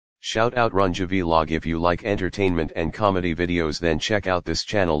Shout out Runja Vlog. If you like entertainment and comedy videos, then check out this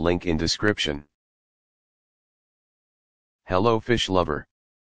channel, link in description. Hello fish lover.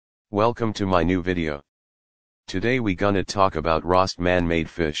 Welcome to my new video. Today we gonna talk about roast man-made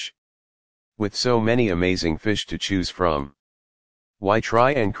fish. With so many amazing fish to choose from, why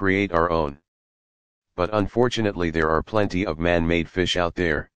try and create our own? But unfortunately there are plenty of man-made fish out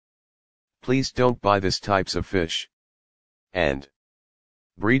there. Please don't buy this types of fish. And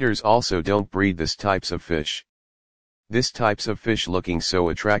breeders also don't breed this types of fish. This types of fish looking so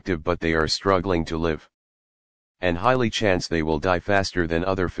attractive, but they are struggling to live. And highly chance they will die faster than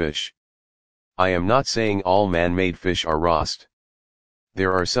other fish. I am not saying all man-made fish are roast.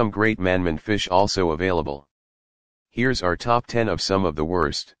 There are some great man-made fish also available. Here's our top 10 of some of the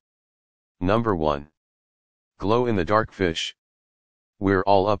worst. Number 1. Glow-in-the-dark fish. We're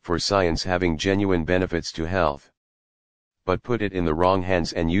all up for science having genuine benefits to health. But put it in the wrong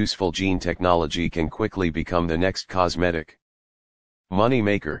hands and useful gene technology can quickly become the next cosmetic money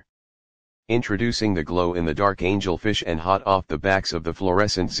maker. Introducing the glow-in-the-dark angelfish, and hot off the backs of the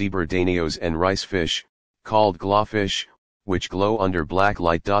fluorescent zebra danios and rice fish, called glowfish, which glow under black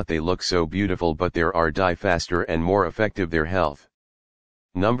light. They look so beautiful, but they are die faster and more effective their health.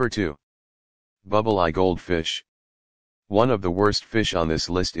 Number 2. Bubble eye goldfish. One of the worst fish on this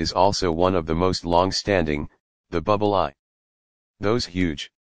list is also one of the most long-standing, the bubble eye. Those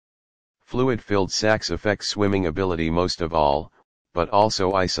huge, fluid-filled sacs affect swimming ability most of all, but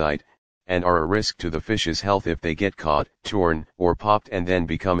also eyesight, and are a risk to the fish's health if they get caught, torn, or popped and then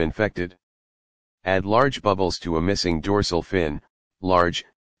become infected. Add large bubbles to a missing dorsal fin, large,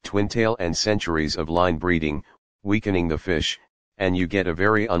 twin tail and centuries of line breeding, weakening the fish, and you get a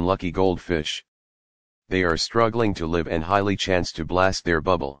very unlucky goldfish. They are struggling to live and highly chance to blast their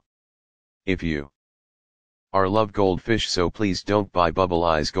bubble. If you are love goldfish, so please don't buy bubble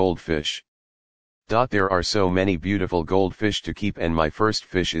eyes goldfish. There are so many beautiful goldfish to keep, and my first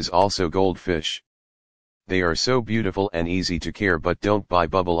fish is also goldfish. They are so beautiful and easy to care, but don't buy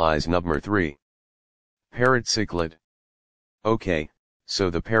bubble eyes. Number 3. Parrot cichlid. Okay, so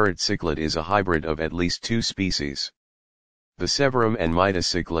the parrot cichlid is a hybrid of at least 2 species. The Severum and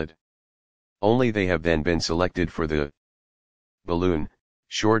Midas cichlid. Only they have then been selected for the balloon,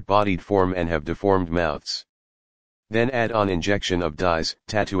 short-bodied form and have deformed mouths. Then add on injection of dyes,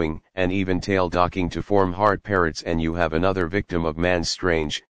 tattooing, and even tail docking to form hard parrots, and you have another victim of man's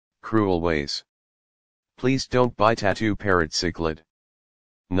strange, cruel ways. Please don't buy tattoo parrot cichlid.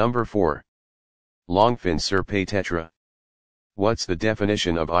 Number 4. Longfin Serpae tetra. What's the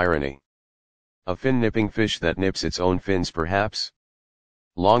definition of irony? A fin-nipping fish that nips its own fins, perhaps?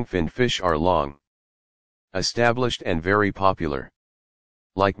 Longfin fish are long, established and very popular.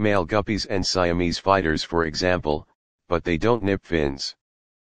 Like male guppies and Siamese fighters for example, but they don't nip fins.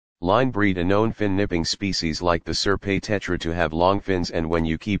 Line breed a known fin-nipping species like the Serpae tetra to have long fins, and when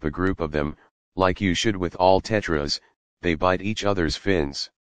you keep a group of them, like you should with all tetras, they bite each other's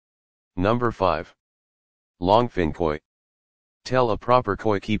fins. Number 5. Longfin koi. Tell a proper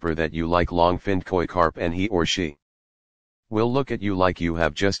koi keeper that you like long-finned koi carp, and he or she will look at you like you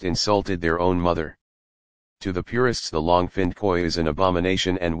have just insulted their own mother. To the purists, the long-finned koi is an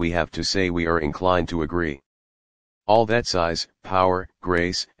abomination, and we have to say we are inclined to agree. All that size, power,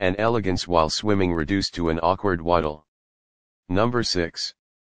 grace, and elegance while swimming reduced to an awkward waddle. Number 6.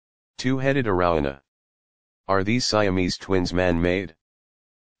 Two-headed arowana. Are these Siamese twins man-made?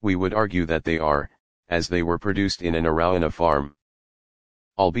 We would argue that they are, as they were produced in an arowana farm.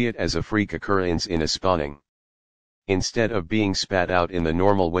 Albeit as a freak occurrence in a spawning. Instead of being spat out in the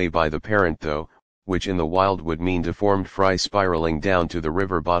normal way by the parent though, which in the wild would mean deformed fry spiraling down to the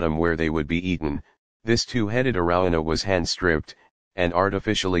river bottom where they would be eaten, this two-headed arowana was hand-stripped, and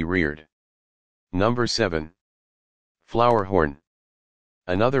artificially reared. Number 7. Flowerhorn.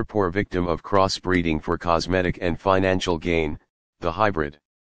 Another poor victim of crossbreeding for cosmetic and financial gain, the hybrid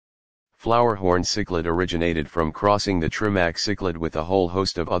Flowerhorn cichlid originated from crossing the Trimac cichlid with a whole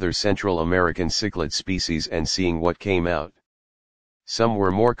host of other Central American cichlid species and seeing what came out. Some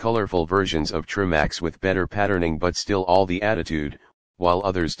were more colorful versions of Trimacs with better patterning but still all the attitude, while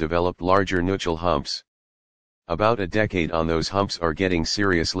others developed larger nuptial humps. About a decade on, those humps are getting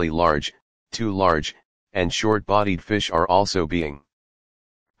seriously large, too large, and short-bodied fish are also being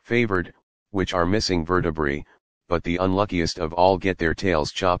favored, which are missing vertebrae, but the unluckiest of all get their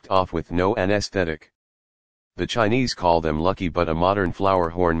tails chopped off with no anesthetic. The Chinese call them lucky, but a modern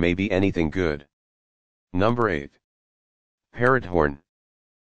flowerhorn may be anything good. Number 8. Parrot horn.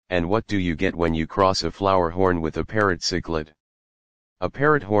 And what do you get when you cross a flowerhorn with a parrot cichlid? A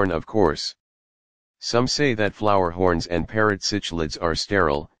parrot horn, of course. Some say that flowerhorns and parrot cichlids are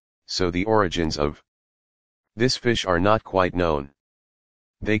sterile, so the origins of this fish are not quite known.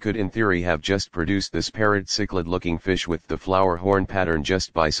 They could in theory have just produced this parrot cichlid looking fish with the flower horn pattern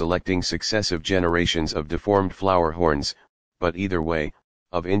just by selecting successive generations of deformed flower horns, but either way,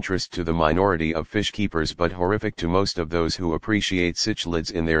 of interest to the minority of fish keepers but horrific to most of those who appreciate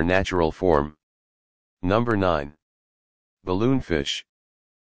cichlids in their natural form. Number 9. Balloonfish.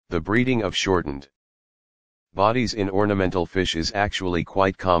 The breeding of shortened bodies in ornamental fish is actually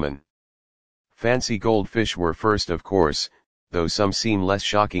quite common. Fancy goldfish were first, of course, though some seem less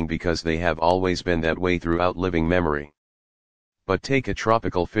shocking because they have always been that way throughout living memory. But take a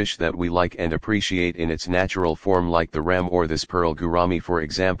tropical fish that we like and appreciate in its natural form like the ram or this pearl gourami for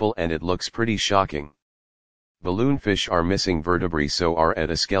example, and it looks pretty shocking. Balloonfish are missing vertebrae, so are at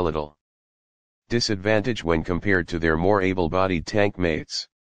a skeletal disadvantage when compared to their more able-bodied tank mates.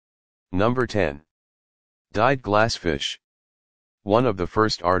 Number 10. Dyed glassfish. One of the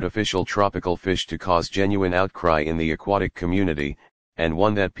first artificial tropical fish to cause genuine outcry in the aquatic community, and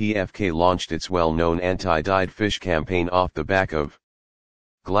one that PFK launched its well-known anti-dyed fish campaign off the back of.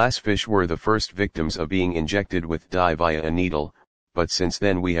 Glassfish were the first victims of being injected with dye via a needle, but since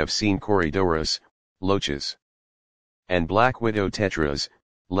then we have seen corydoras, loaches, and black widow tetras,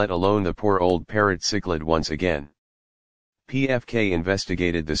 let alone the poor old parrot cichlid once again. PFK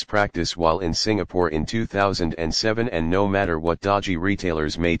investigated this practice while in Singapore in 2007, and no matter what dodgy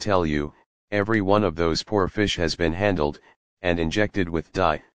retailers may tell you, every one of those poor fish has been handled, and injected with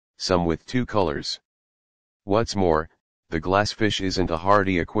dye, some with 2 colors. What's more, the glassfish isn't a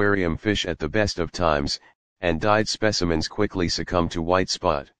hardy aquarium fish at the best of times, and dyed specimens quickly succumb to white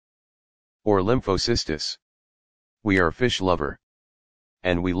spot or lymphocystis. We are fish lover,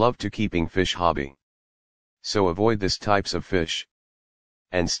 and we love to keeping fish hobby. So avoid this types of fish.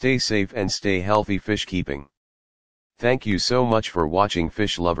 And stay safe and stay healthy fish keeping. Thank you so much for watching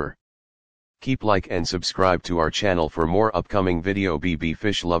Fish Lover. Keep like and subscribe to our channel for more upcoming video. BB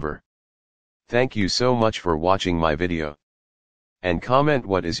Fish Lover. Thank you so much for watching my video. And comment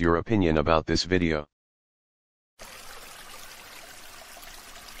what is your opinion about this video.